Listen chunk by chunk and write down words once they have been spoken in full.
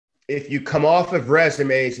if you come off of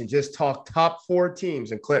resumes and just talk top 4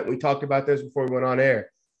 teams, and Clint, we talked about this before we went on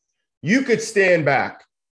air, you could stand back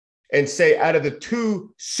and say out of the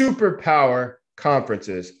 2 superpower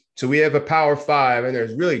conferences, so we have a Power 5, and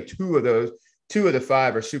there's really 2 of those, 2 of the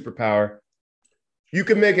 5 are superpower. You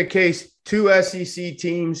can make a case 2 SEC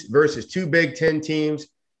teams versus 2 Big Ten teams.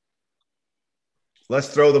 Let's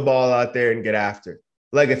throw the ball out there and get after it.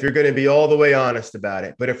 Like, if you're going to be all the way honest about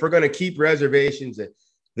it. But if we're going to keep reservations that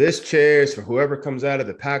this chair is for whoever comes out of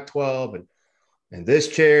the Pac-12 and this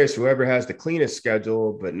chair is whoever has the cleanest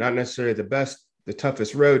schedule, but not necessarily the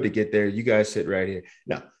toughest road to get there, you guys sit right here.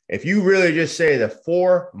 Now, if you really just say the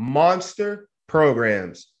 4 monster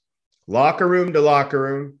programs, locker room to locker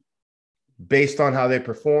room, based on how they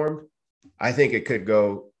performed, I think it could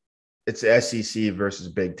go, it's SEC versus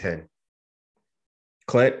Big Ten.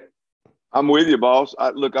 Clint? I'm with you, boss.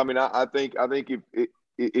 I think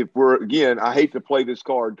if we're, again, I hate to play this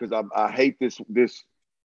card because I hate this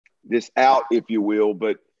out, if you will,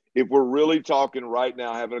 but if we're really talking right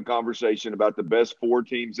now, having a conversation about the best 4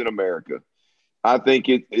 teams in America, I think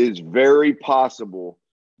it is very possible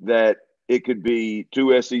that it could be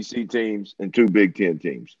 2 SEC teams and 2 Big Ten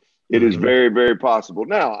teams. It is very, very possible.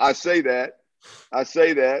 Now, I say that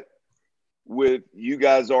with, you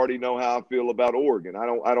guys already know how I feel about Oregon. I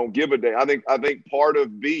don't give a damn. I think part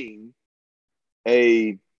of being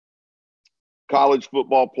a college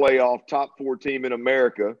football playoff top 4 team in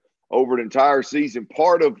America over an entire season,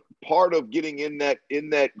 part of getting in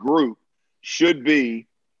that group should be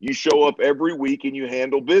you show up every week and you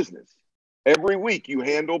handle business. Every week you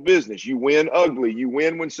handle business. You win ugly. You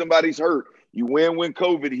win when somebody's hurt. You win when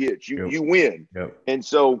COVID hits. You win. Yep. And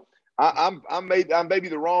so I'm maybe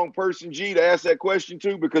the wrong person, G, to ask that question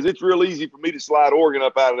to, because it's real easy for me to slide Oregon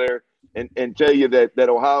up out of there and tell you that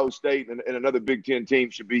Ohio State and another Big Ten team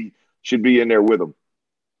should be in there with them.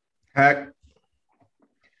 Hack,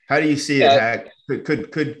 how do you see it, Hack?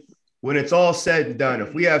 Could when it's all said and done,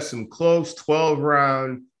 if we have some close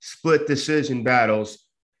 12-round split decision battles,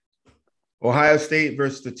 Ohio State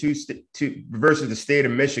versus versus the state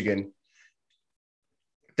of Michigan,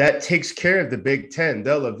 that takes care of the Big Ten.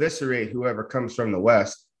 They'll eviscerate whoever comes from the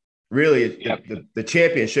West. Really, the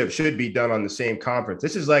championship should be done on the same conference.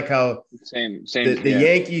 This is like how the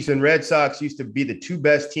Yankees and Red Sox used to be the 2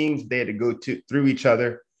 best teams. They had to go through each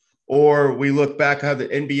other. Or we look back how the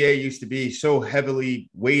NBA used to be so heavily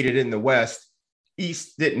weighted in the West.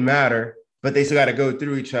 East didn't matter, but they still got to go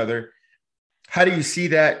through each other. How do you see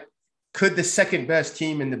that? Could the second best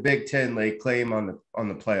team in the Big Ten lay claim on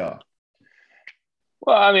the playoff?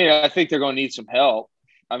 Well, I mean, I think they're going to need some help.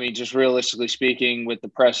 I mean, just realistically speaking, with the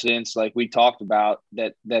precedents like we talked about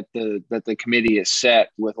that the committee is set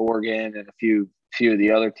with Oregon and a few of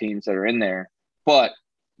the other teams that are in there. But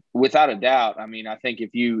without a doubt, I mean, I think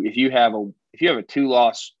if you have a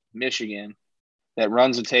 2-loss Michigan that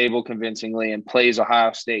runs the table convincingly and plays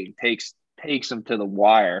Ohio State and takes them to the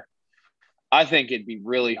wire, I think it'd be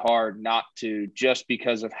really hard not to, just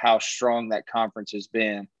because of how strong that conference has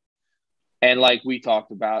been. And like we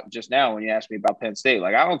talked about just now when you asked me about Penn State,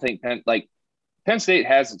 like I don't think Penn State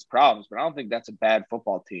has its problems, but I don't think that's a bad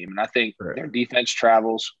football team. And I think their defense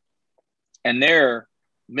travels, and they're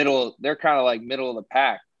kind of like middle of the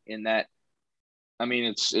pack in that. I mean,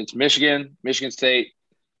 it's Michigan State,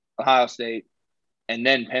 Ohio State, and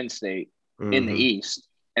then Penn State in the East.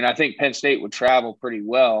 And I think Penn State would travel pretty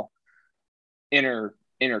well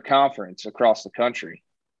inter-conference across the country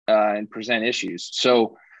and present issues.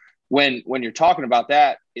 So when you're talking about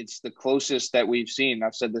that, it's the closest that we've seen,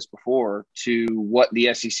 I've said this before, to what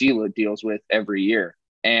the SEC deals with every year.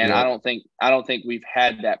 And I don't think we've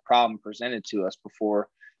had that problem presented to us before,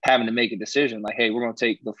 having to make a decision like, hey, we're going to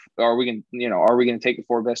take are we going to take the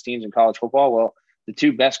 4 best teams in college football? Well, the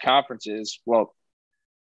 2 best conferences, well,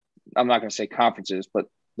 I'm not going to say conferences, but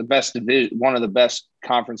the best division, one of the best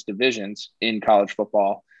conference divisions in college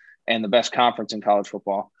football and the best conference in college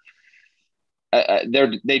football.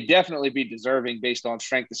 They definitely be deserving based on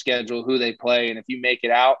strength of schedule, who they play. And if you make it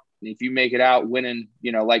out winning,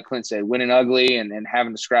 like Clint said, winning ugly and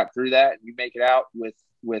having to scrap through that, you make it out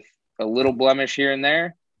with a little blemish here and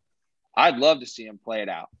there, I'd love to see them play it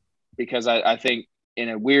out, because I think in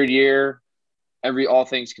a weird year, all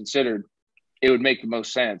things considered, it would make the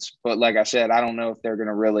most sense. But like I said, I don't know if they're going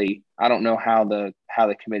to I don't know how the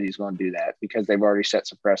committee is going to do that, because they've already set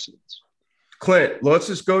some precedents. Clint, let's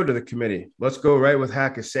just go to the committee. Let's go right with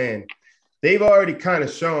Hack is saying. They've already kind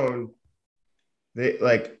of shown they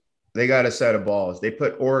got a set of balls. They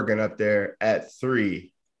put Oregon up there at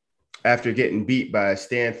 3 after getting beat by a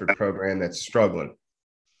Stanford program that's struggling.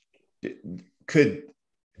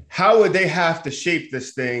 how would they have to shape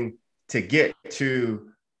this thing to get to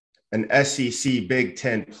an SEC Big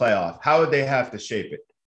Ten playoff? How would they have to shape it?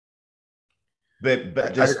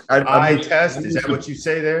 But just eye test, is that what you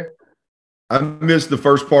say there? I missed the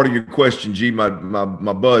first part of your question, G. My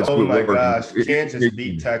buds. Oh my gosh. Kansas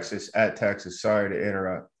beat Texas at Texas. Sorry to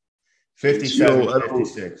interrupt.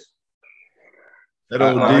 57-56. That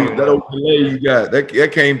old delay you got.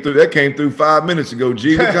 That came through 5 minutes ago,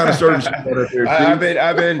 G. What kind of service you got up there, G?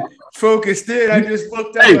 I've been focused in. I just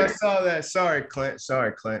looked up. I saw that. Sorry, Clint.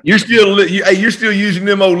 You're still using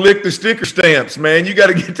them old lick the sticker stamps, man. You got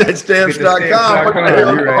to get that stamps.com.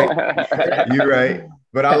 You're right.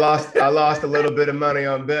 But I lost a little bit of money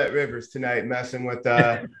on Bet Rivers tonight, messing with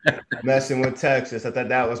Texas. I thought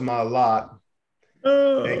that was my lot.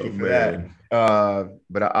 Oh, thank you for that.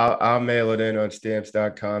 But I'll mail it in on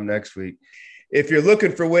stamps.com next week. If you're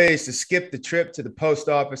looking for ways to skip the trip to the post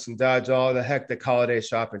office and dodge all the hectic holiday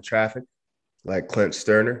shopping traffic, like Clint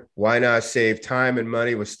Sterner, why not save time and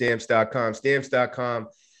money with stamps.com? Stamps.com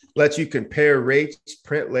lets you compare rates,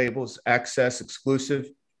 print labels, access exclusive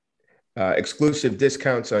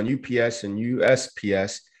discounts on UPS and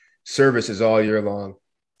USPS services all year long.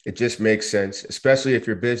 It just makes sense, especially if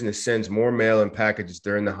your business sends more mail and packages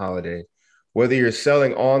during the holiday. Whether you're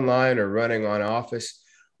selling online or running on office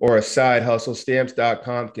or a side hustle,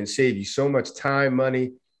 stamps.com can save you so much time,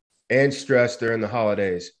 money, and stress during the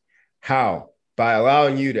holidays. How? By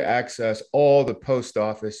allowing you to access all the post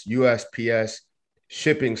office, USPS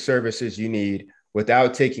shipping services you need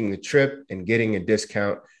without taking the trip and getting a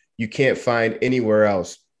discount you can't find anywhere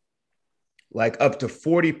else, like up to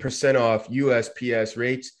 40% off USPS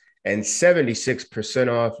rates and 76%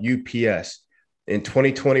 off UPS. In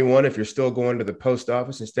 2021, if you're still going to the post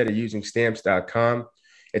office instead of using stamps.com,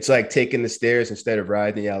 it's like taking the stairs instead of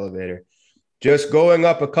riding the elevator. Just going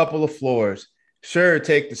up a couple of floors. Sure,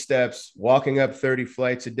 take the steps. Walking up 30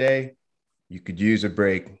 flights a day, you could use a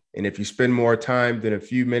break. And if you spend more time than a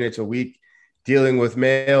few minutes a week dealing with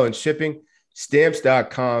mail and shipping,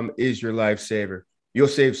 stamps.com is your lifesaver. You'll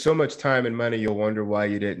save so much time and money, you'll wonder why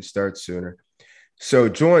you didn't start sooner. So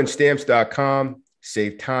join stamps.com,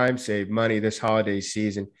 save time, save money this holiday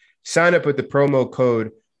season. Sign up with the promo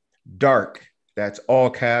code DARK, that's all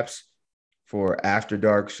caps, for After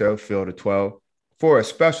Dark Show, Phil to 12, for a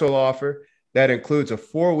special offer that includes a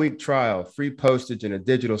 4-week trial, free postage, and a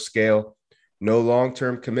digital scale. No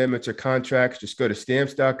long-term commitments or contracts. Just go to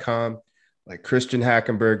stamps.com like Christian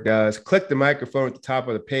Hackenberg does. Click the microphone at the top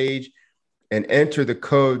of the page and enter the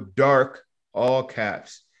code DARK, all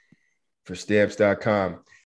caps, for stamps.com.